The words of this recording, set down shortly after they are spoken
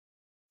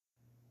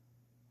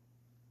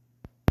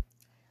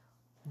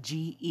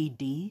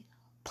GED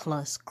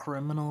plus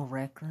criminal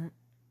record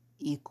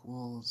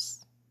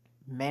equals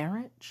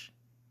marriage.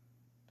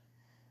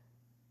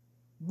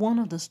 One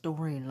of the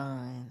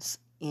storylines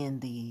in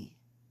the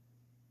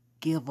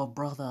Give a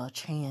Brother a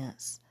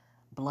Chance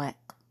Black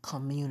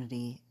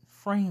community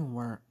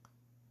framework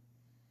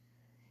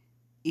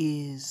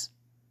is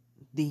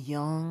the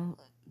young,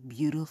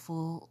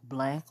 beautiful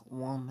Black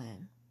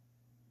woman,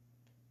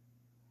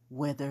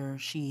 whether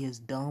she is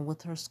done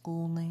with her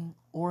schooling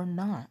or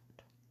not,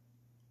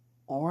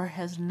 or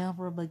has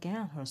never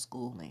began her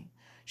schooling.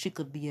 She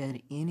could be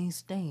at any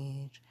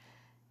stage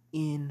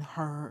in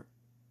her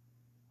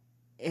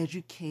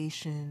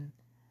education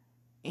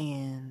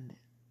and,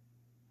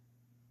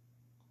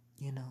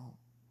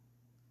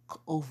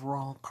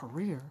 overall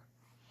career,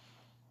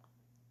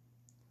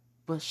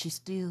 but she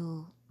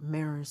still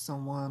marries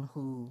someone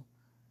who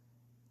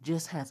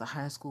just has a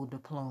high school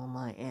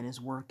diploma and is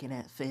working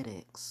at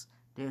FedEx.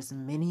 There's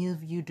many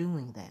of you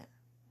doing that.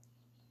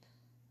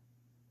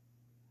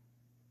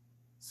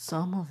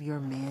 Some of your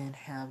men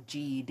have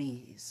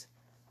GEDs,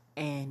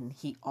 and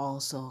he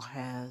also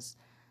has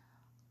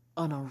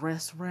an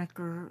arrest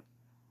record.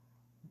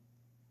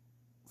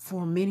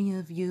 For many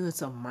of you,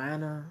 it's a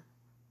minor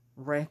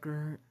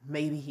record.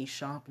 Maybe he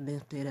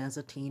shoplifted as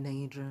a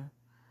teenager.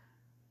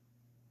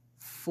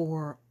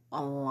 For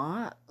a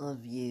lot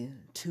of you,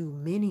 too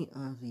many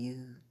of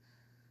you,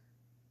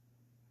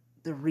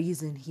 the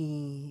reason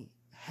he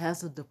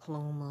has a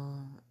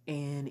diploma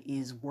and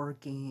is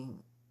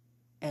working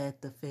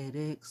at the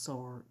FedEx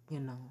or,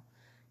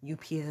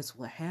 UPS,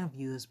 what have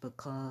you, is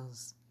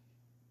because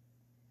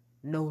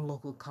no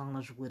local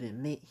college would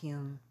admit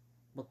him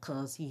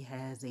because he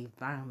has a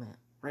violent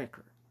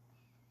record.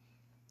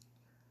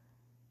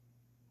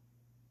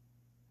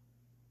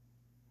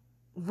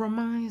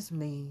 Reminds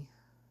me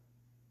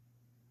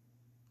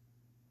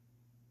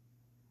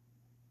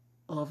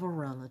of a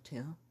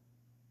relative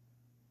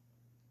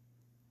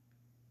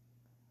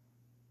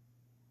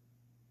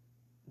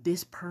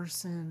this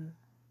person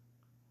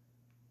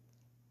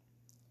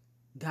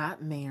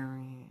got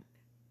married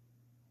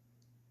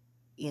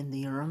in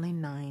the early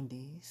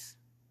 90s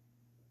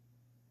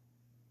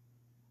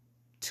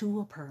to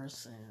a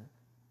person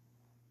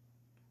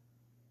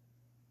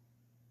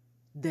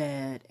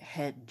that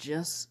had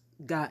just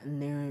gotten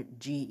their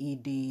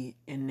GED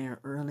in their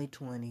early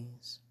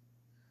 20s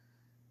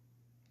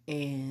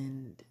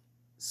and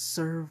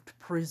served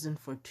prison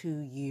for 2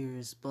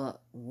 years,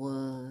 but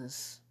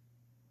was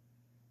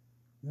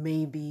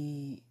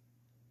maybe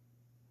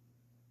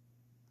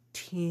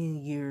 10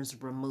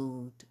 years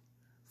removed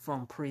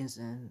from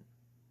prison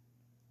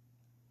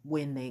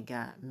when they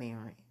got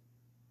married.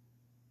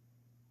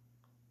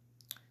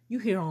 You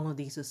hear all of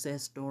these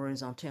success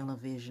stories on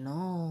television.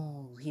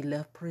 Oh, he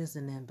left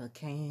prison and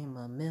became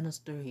a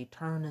minister. He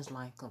turned his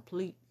life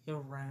completely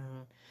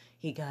around.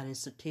 He got his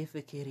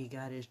certificate. He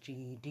got his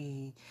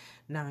GED.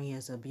 Now he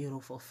has a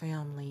beautiful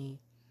family.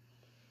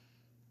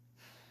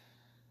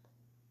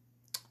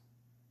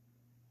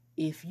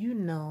 If you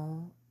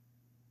know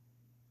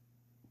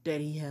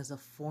that he has a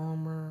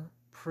former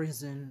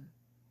prison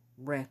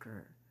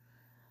record,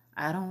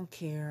 I don't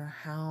care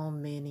how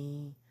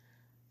many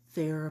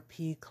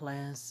therapy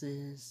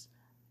classes,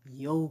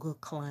 yoga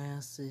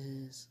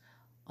classes,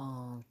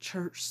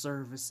 church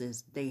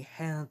services they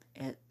have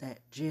at that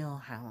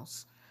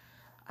jailhouse.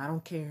 I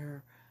don't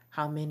care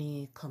how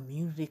many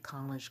community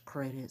college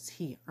credits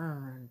he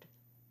earned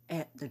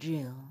at the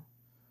jail.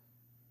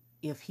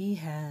 If he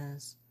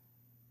has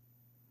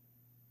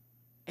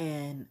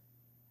an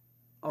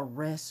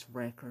arrest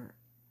record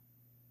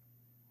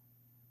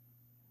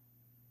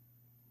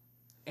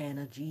and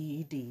a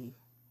GED,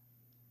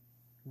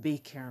 be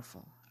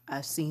careful.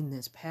 I've seen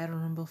this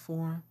pattern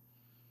before.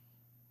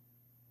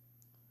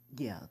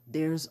 Yeah,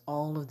 there's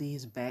all of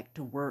these back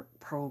to work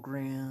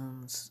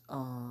programs,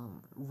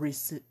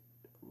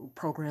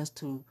 programs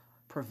to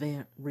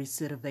prevent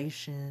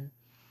recidivation,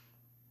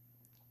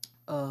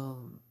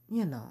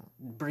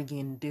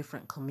 bringing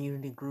different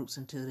community groups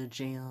into the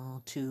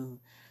jail to,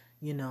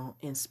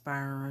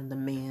 inspire the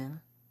men.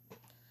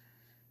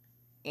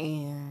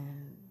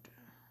 And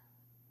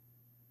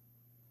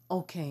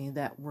okay,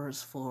 that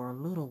works for a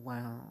little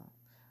while,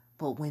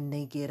 but when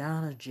they get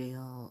out of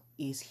jail,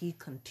 is he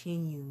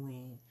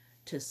continuing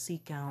to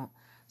seek out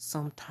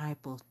some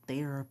type of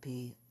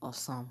therapy of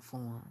some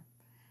form?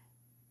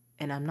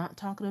 And I'm not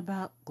talking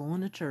about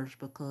going to church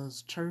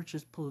because church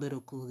is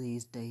political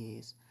these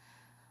days.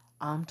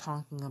 I'm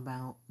talking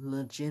about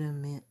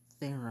legitimate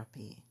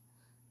therapy,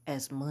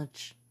 as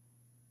much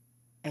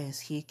as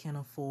he can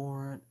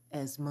afford,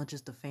 as much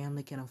as the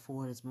family can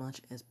afford, as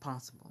much as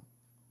possible.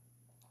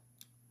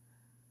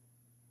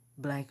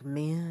 Black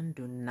men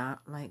do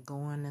not like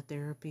going to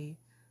therapy,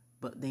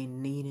 but they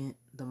need it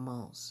the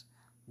most.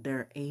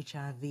 Their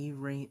HIV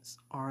rates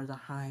are the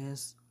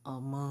highest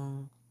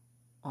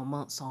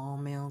amongst all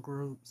male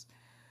groups.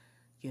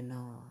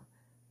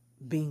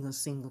 Being a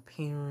single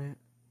parent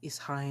is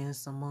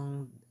highest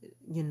among,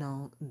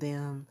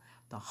 them.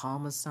 The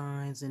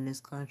homicides in this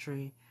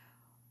country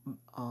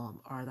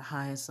are the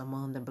highest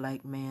among the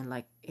black men.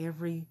 Like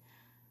every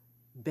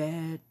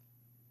bad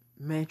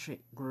metric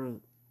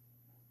group,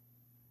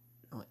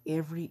 or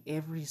every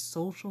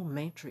social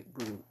metric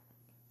group,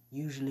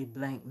 usually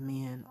black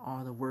men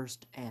are the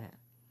worst at it.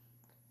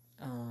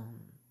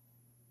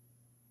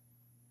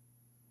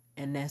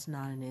 And that's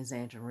not an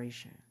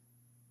exaggeration.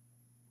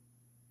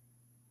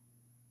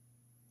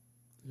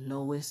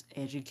 Lowest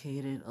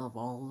educated of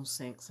all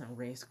sex and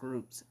race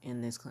groups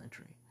in this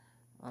country.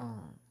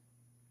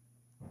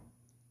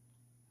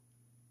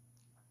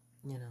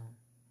 You know,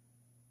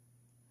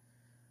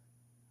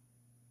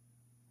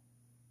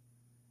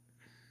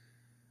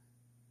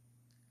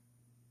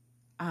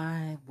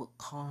 I would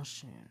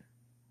caution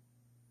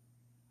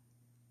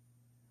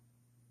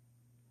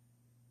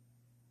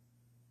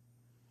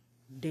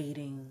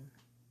dating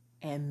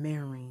and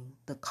marrying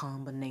the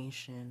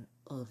combination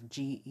of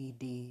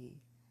GED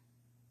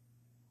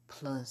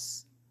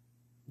plus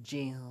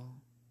jail.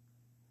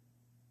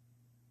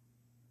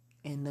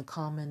 And the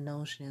common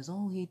notion is,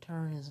 oh, he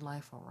turned his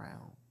life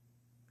around.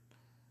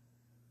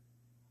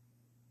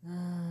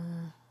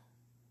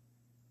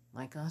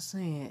 Like I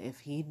said, if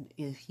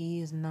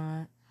he is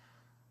not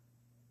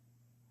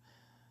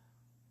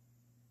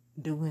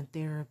doing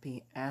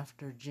therapy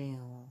after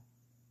jail,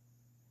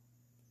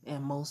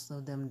 and most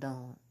of them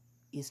don't,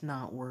 it's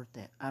not worth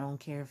it. I don't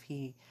care if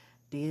he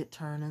did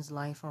turn his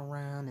life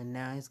around and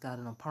now he's got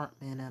an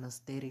apartment and a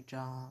steady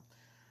job.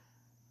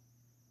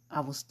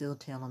 I will still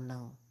tell him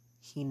no.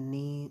 He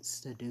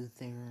needs to do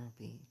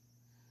therapy.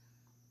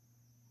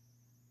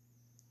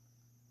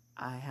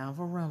 I have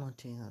a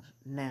relative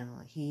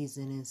now, he's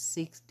in his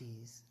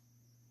 60s,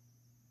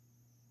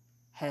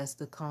 has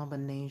the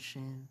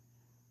combination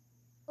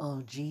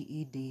of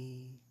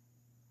GED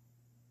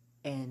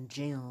and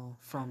jail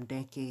from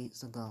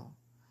decades ago.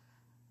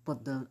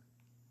 But the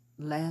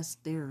last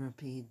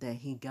therapy that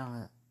he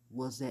got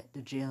was at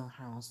the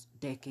jailhouse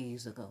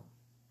decades ago.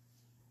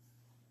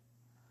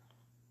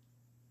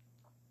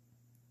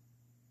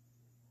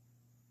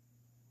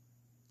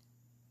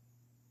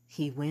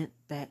 He went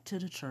back to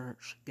the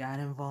church, got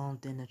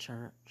involved in the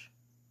church,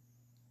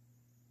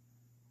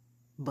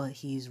 but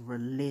he's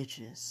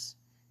religious.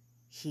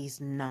 He's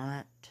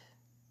not,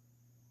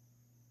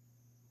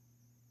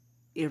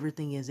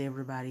 everything is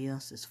everybody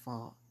else's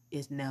fault.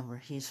 It's never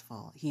his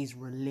fault. He's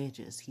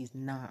religious. He's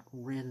not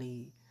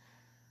really,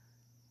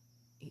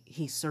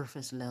 he's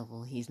surface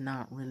level. He's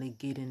not really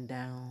getting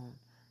down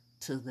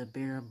to the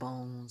bare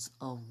bones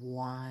of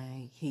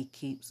why he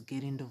keeps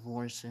getting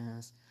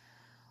divorces,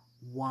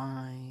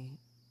 why,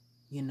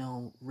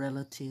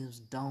 relatives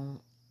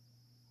don't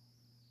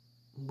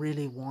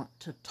really want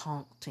to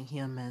talk to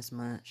him as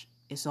much.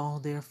 It's all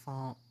their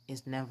fault.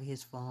 It's never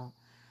his fault.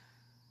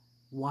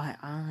 Why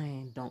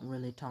I don't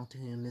really talk to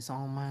him, it's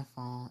all my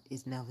fault.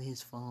 It's never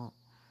his fault.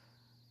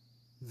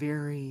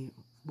 Very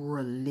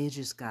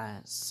religious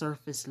guy,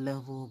 surface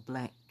level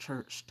black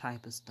church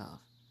type of stuff.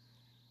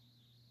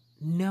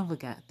 Never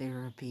got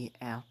therapy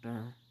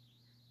after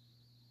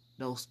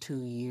those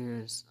 2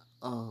 years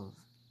of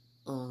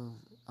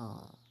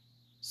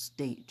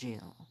state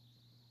jail.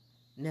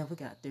 Never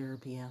got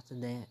therapy after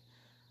that.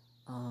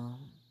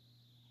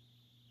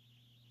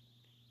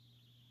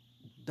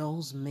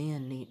 Those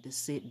men need to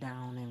sit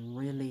down and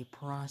really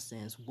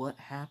process what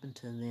happened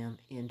to them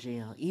in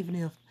jail. Even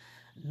if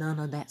none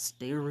of that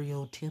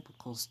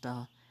stereotypical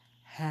stuff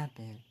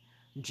happened,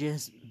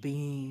 just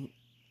being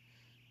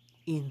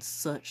in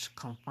such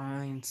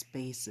confined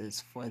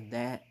spaces for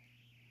that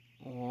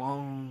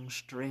long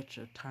stretch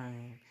of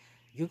time,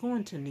 you're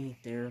going to need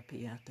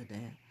therapy after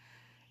that.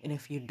 And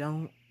if you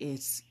don't,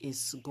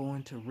 it's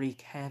going to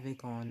wreak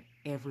havoc on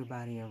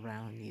everybody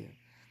around you.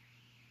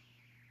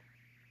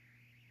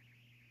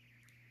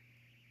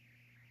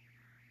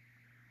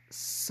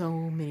 So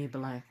many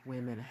black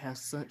women have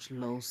such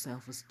low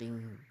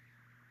self-esteem.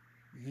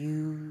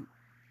 You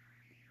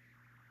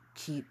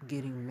keep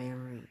getting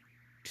married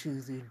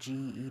to the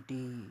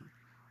GED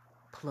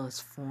plus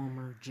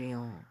former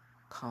jail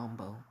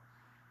combo.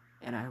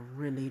 And I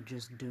really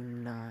just do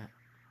not.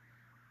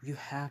 You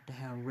have to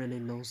have really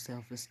low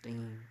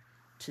self-esteem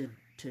to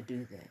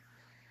do that.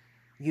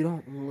 You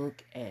don't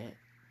look at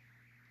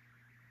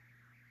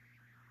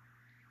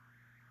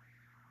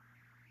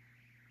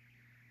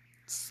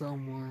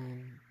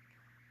someone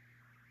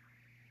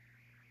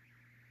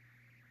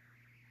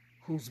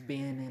who's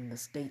been in the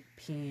state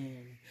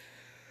pen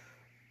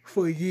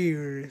for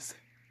years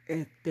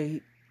and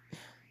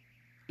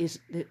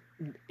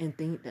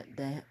think that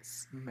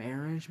that's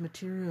marriage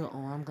material.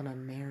 Oh, I'm gonna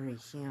marry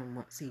him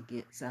once he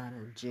gets out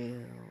of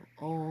jail.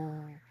 Oh,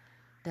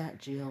 that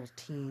jail was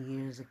 10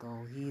 years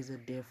ago. He's a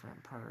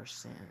different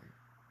person.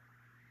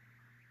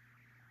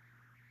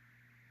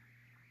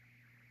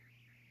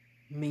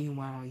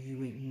 Meanwhile,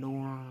 you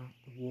ignore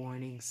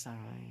warning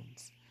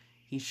signs.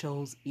 He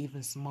shows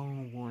even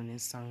small warning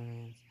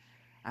signs.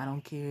 I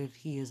don't care if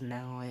he is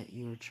now at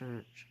your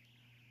church.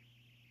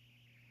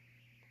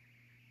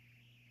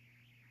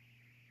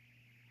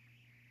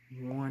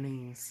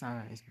 Warning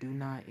signs. Do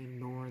not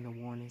ignore the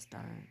warning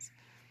signs.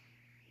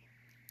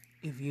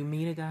 If you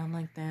meet a guy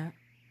like that,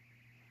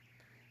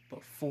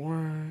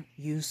 before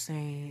you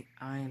say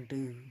I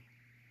do,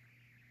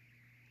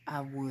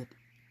 I would,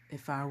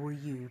 if I were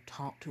you,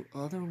 talk to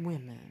other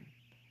women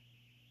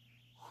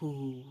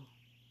who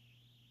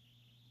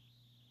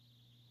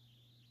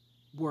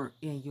were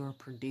in your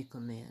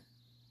predicament,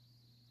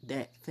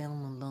 that fell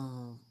in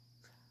love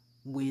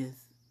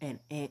with an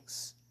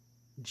ex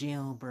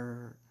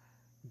jailbird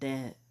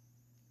that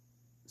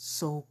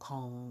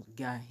so-called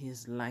got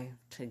his life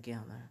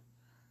together.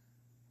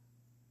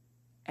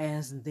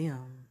 As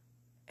them,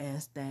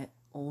 as that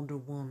older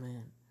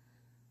woman,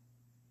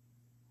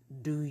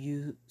 do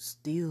you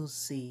still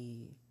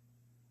see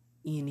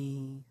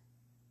any,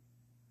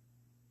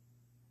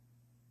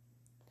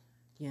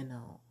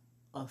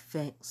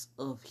 effects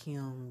of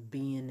him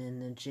being in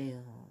the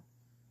jail,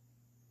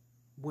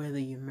 whether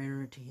you're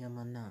married to him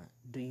or not?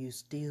 Do you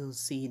still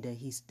see that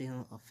he's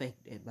still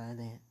affected by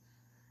that?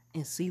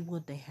 And see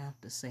what they have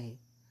to say.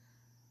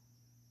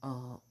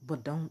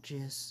 But don't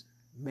just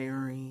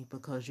marry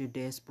because you're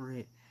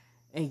desperate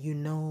and you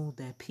know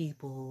that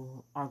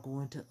people are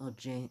going to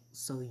object,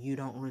 so you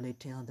don't really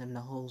tell them the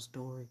whole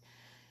story.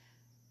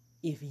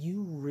 If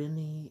you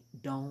really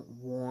don't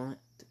want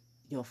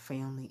your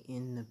family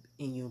in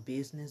your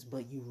business,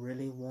 but you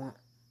really want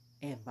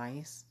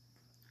advice,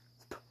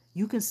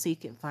 you can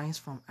seek advice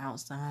from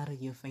outside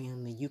of your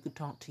family. You could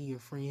talk to your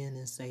friend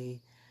and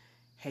say,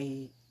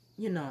 hey,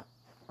 you know,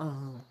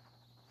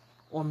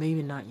 or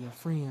maybe not your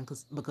friend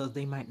because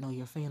they might know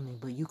your family,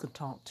 but you could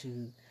talk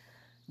to,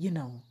 you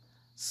know,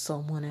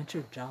 someone at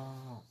your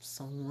job,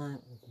 someone,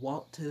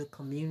 walk to the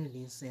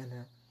community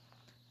center,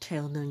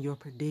 tell them your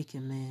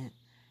predicament,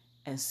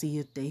 and see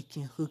if they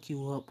can hook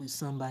you up with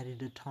somebody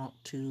to talk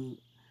to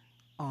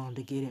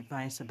get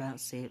advice about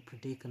said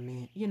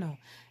predicament,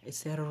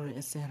 etc.,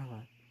 etc.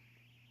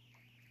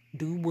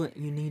 Do what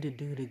you need to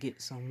do to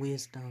get some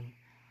wisdom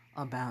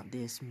about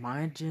this.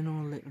 My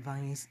general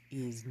advice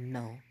is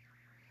no,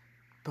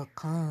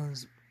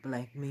 because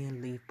black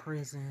men leave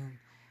prison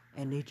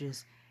and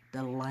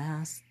the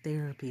last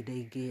therapy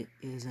they get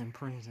is in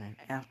prison.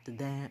 After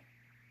that,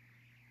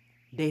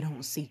 they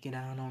don't seek it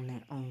out on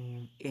their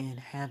own and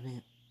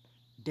haven't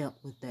dealt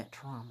with that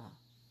trauma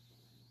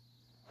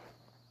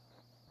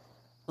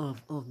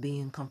of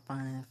being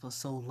confined for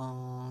so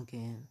long,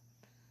 and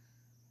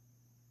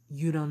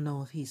you don't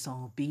know if he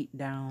saw beat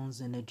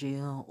downs in the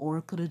jail, or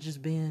it could have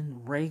just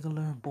been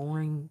regular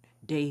boring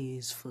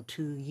days for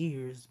 2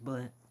 years,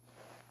 but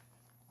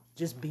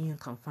just being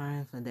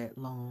confined for that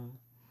long,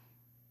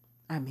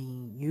 I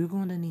mean, you're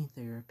going to need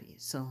therapy.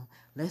 So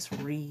let's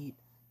read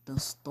the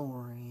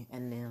story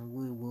and then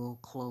we will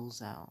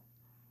close out.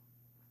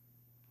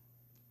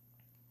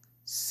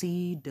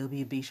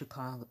 CWB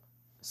Chicago.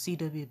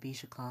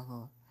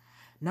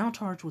 Now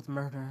charged with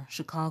murder,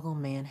 Chicago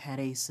man had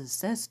a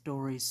success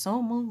story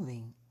so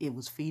moving it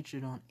was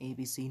featured on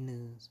ABC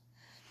News.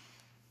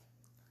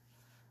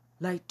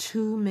 Like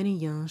too many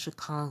young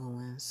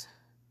Chicagoans,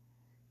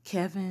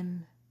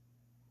 Kevin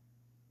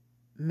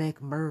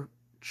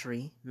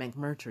McMurtry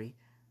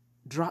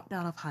dropped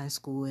out of high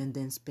school and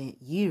then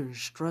spent years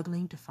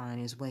struggling to find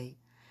his way.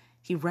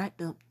 He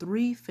racked up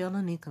 3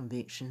 felony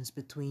convictions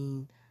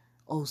between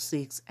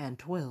 06 and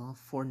 12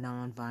 for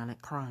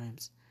nonviolent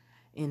crimes.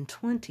 In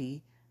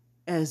 20,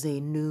 as a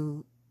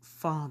new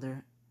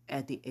father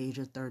at the age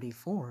of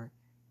 34,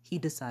 he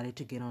decided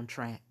to get on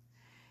track.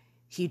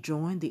 He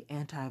joined the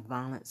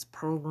anti-violence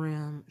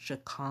program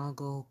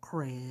Chicago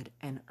Cred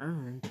and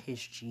earned his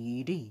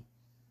GED.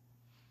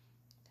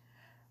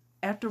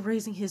 After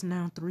raising his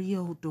now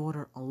 3-year-old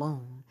daughter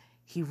alone,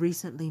 he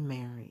recently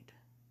married.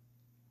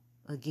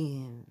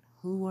 Again,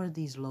 who are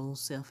these low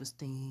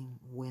self-esteem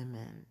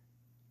women?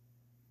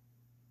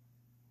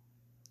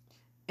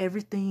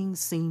 Everything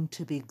seemed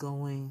to be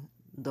going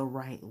the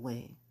right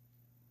way.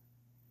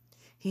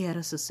 He had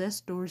a success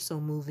story so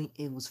moving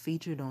it was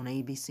featured on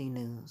ABC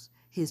News.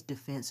 His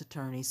defense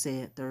attorney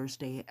said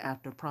Thursday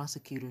after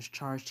prosecutors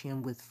charged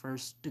him with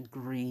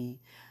first-degree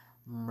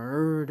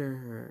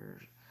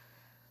murder.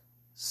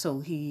 So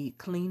he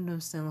cleaned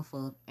himself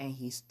up and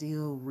he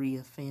still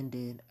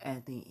reoffended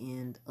at the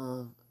end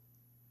of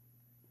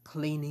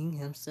cleaning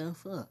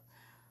himself up.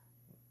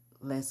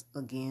 Let's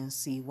again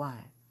see why.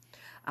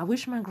 I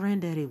wish my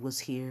granddaddy was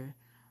here,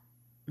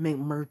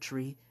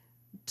 McMurtry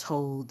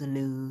told the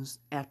news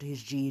after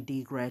his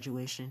GED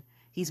graduation.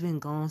 He's been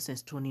gone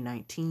since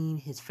 2019.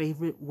 His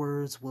favorite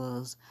words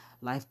was,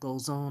 life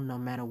goes on no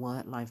matter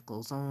what, life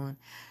goes on.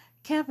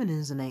 Kevin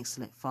is an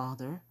excellent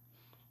father,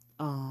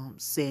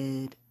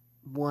 said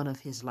one of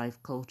his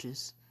life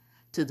coaches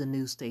to the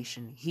news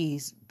station.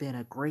 He's been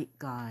a great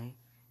guy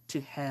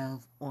to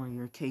have on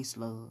your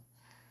caseload.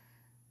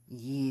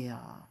 Yeah.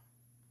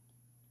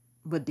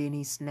 But then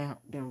he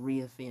snapped and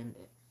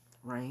reoffended,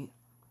 right?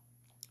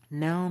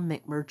 Now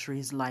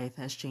McMurtry's life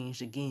has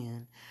changed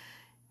again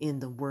in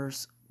the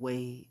worst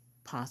way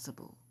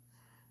possible.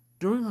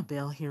 During a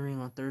bail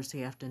hearing on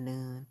Thursday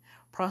afternoon,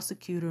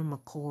 prosecutor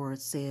McCord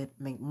said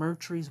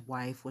McMurtry's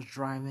wife was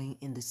driving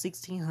in the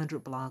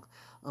 1600 block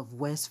of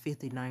West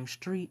 59th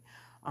Street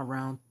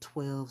around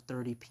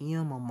 12:30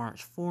 p.m. on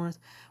March 4th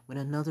when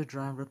another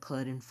driver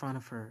cut in front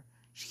of her.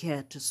 She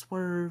had to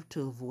swerve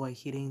to avoid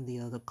hitting the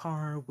other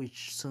car,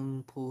 which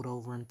soon pulled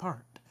over and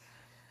parked.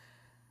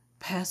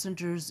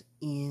 Passengers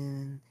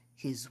in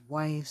his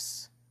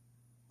wife's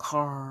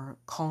car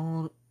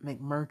called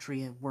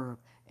McMurtry at work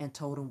and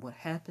told him what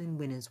happened.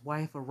 When his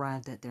wife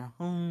arrived at their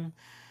home,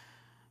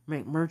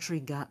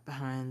 McMurtry got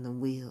behind the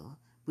wheel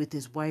with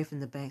his wife in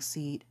the back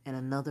seat and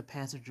another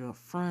passenger up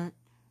front.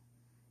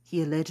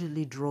 He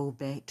allegedly drove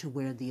back to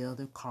where the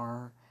other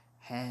car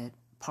had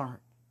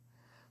parked.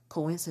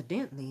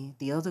 Coincidentally,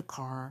 the other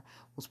car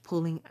was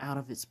pulling out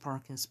of its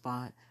parking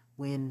spot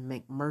when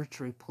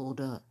McMurtry pulled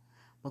up.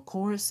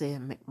 McCord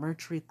said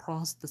McMurtry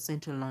crossed the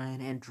center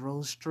line and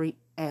drove straight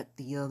at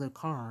the other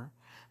car,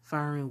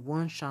 firing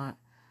one shot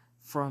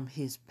from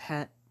his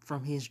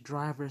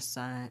driver's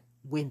side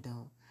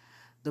window.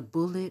 The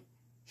bullet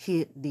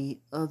hit the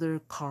other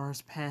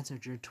car's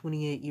passenger,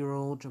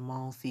 28-year-old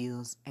Jamal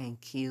Fields, and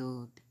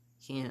killed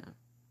him.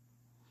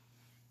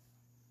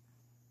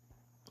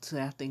 So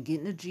after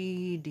getting a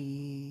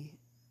GED,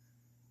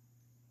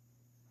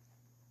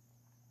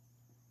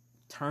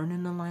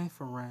 turning the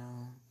life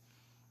around,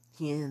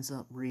 he ends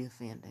up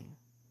reoffending.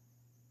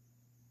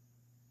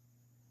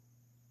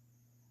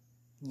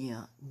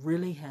 Yeah,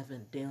 really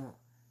haven't dealt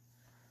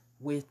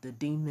with the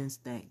demons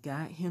that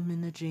got him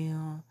in the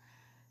jail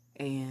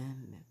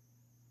and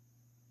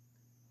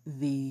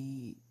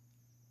the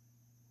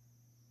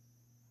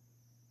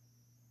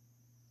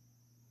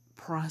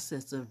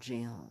process of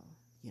jail,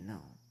 you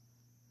know.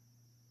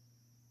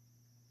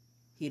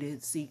 He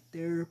didn't seek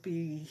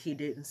therapy. He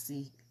didn't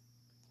seek,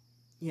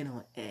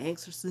 an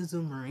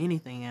exorcism or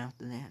anything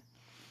after that.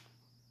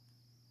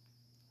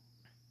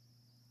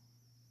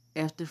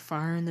 After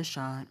firing the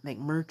shot,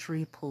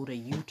 McMurtry pulled a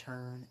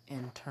U-turn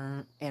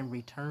and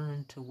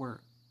returned to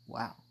work.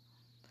 Wow.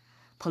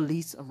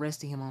 Police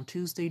arrested him on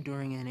Tuesday.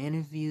 During an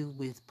interview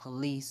with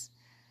police,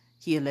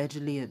 he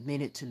allegedly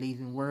admitted to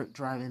leaving work,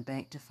 driving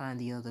back to find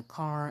the other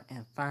car,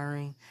 and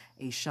firing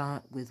a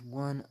shot with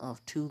one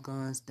of two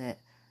guns that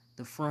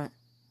the front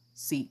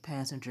seat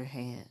passenger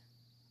had.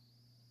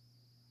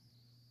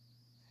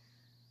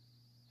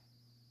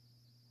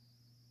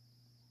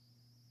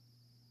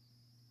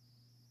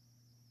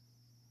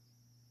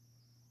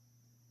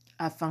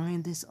 I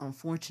find this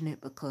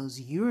unfortunate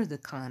because you're the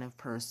kind of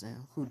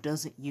person who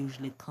doesn't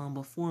usually come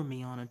before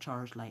me on a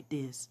charge like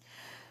this.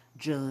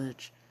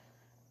 Judge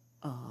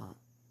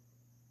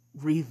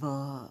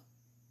Riva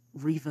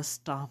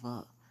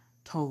Stava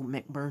told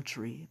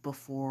McMurtry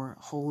before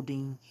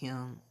holding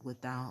him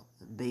without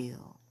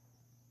bail.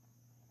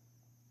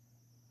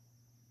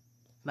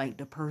 Like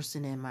the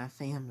person in my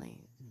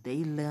family,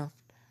 they left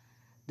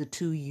the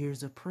 2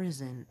 years of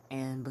prison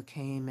and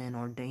became an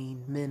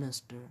ordained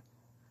minister.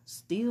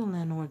 Still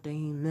an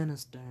ordained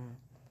minister.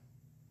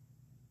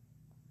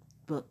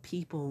 But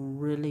people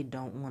really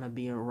don't want to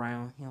be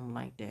around him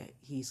like that.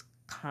 He's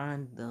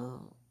kind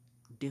of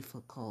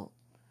difficult,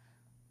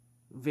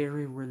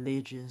 very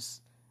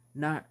religious,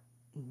 not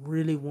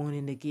really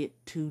wanting to get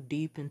too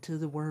deep into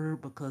the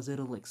word because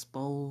it'll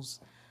expose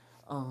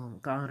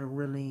God will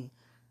really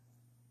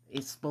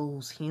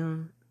expose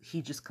him.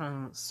 He just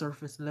kind of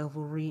surface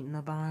level reading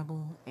the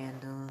Bible,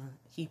 and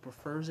he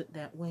prefers it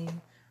that way.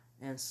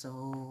 And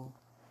so,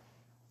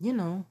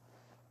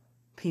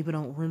 people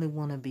don't really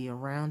want to be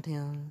around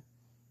him.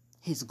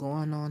 He's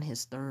going on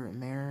his third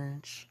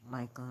marriage.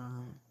 Like,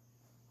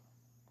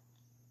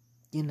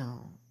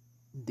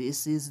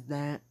 this is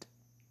that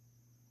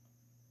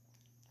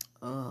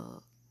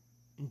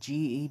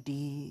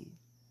GED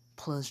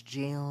plus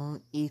jail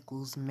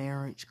equals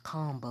marriage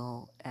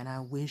combo. And I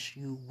wish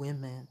you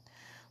women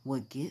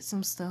would get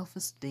some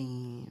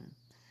self-esteem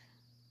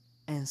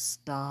and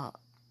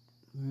stop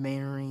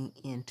marrying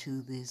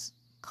into this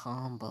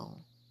combo.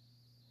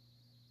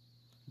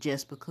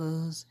 Just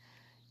because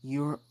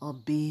you're a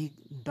big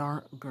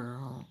dark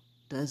girl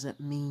doesn't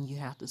mean you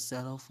have to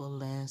settle for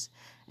less,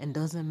 and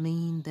doesn't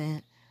mean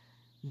that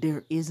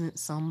there isn't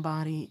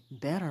somebody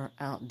better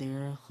out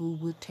there who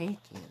would take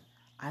it.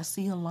 I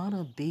see a lot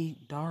of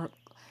big dark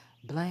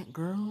black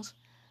girls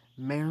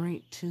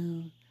married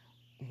to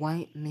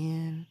white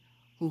men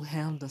who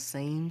have the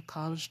same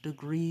college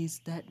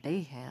degrees that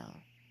they have.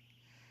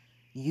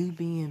 You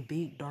being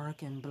big,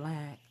 dark, and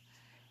black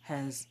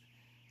has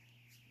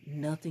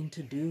nothing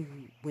to do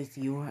with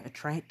your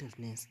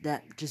attractiveness.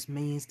 That just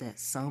means that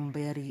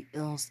somebody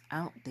else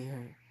out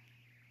there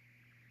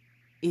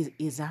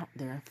is out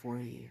there for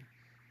you.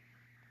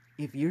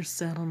 If you're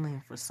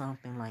settling for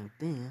something like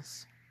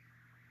this,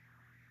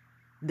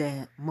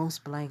 that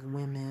most black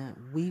women,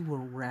 we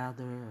would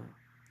rather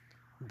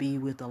be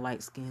with a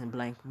light-skinned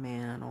black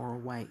man or a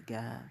white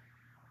guy.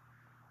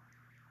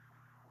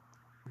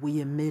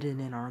 We admit it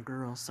in our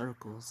girl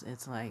circles.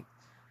 It's like,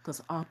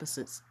 because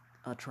opposites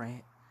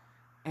attract.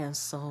 And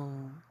so,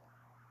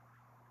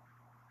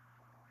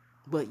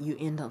 but you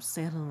end up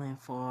settling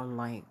for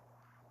like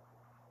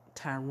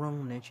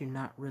Tyrone that you're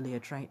not really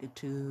attracted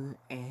to,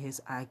 and his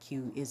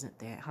IQ isn't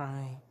that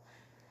high.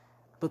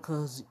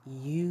 because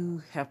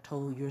you have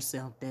told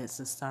yourself that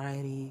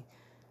society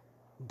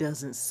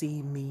doesn't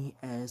see me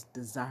as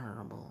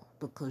desirable,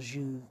 because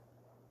you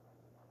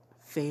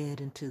fed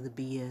into the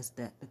BS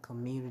that the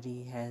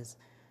community has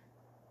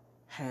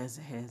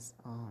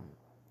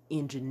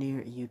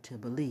engineered you to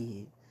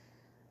believe,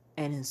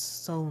 and it's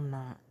so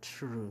not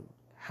true.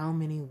 How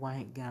many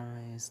white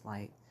guys,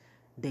 like,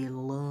 they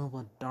love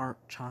a dark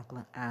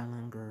chocolate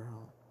island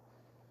girl,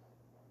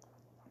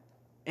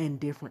 and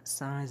different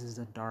sizes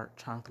of dark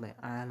chocolate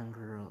island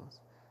girls.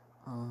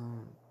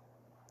 Um,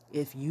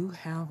 if you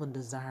have a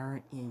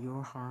desire in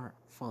your heart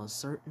for a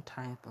certain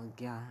type of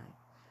guy,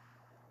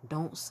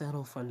 don't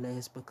settle for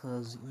less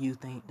because you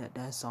think that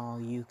that's all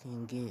you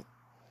can get.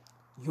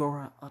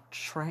 Your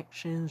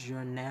attractions,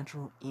 your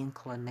natural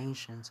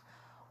inclinations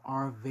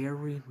are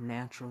very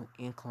natural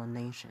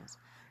inclinations.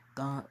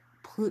 God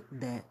put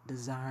that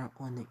desire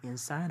on the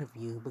inside of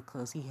you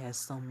because He has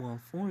someone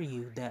for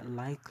you that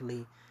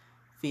likely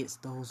fits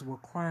those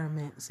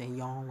requirements, and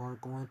y'all are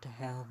going to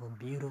have a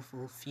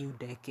beautiful few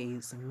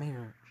decades of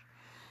marriage.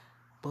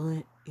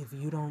 But if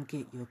you don't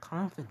get your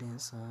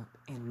confidence up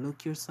and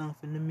look yourself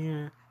in the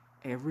mirror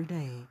every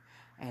day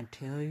and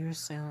tell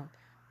yourself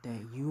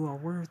that you are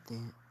worth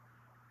it,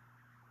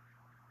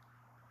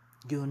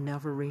 you'll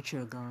never reach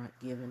your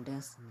God-given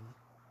destiny.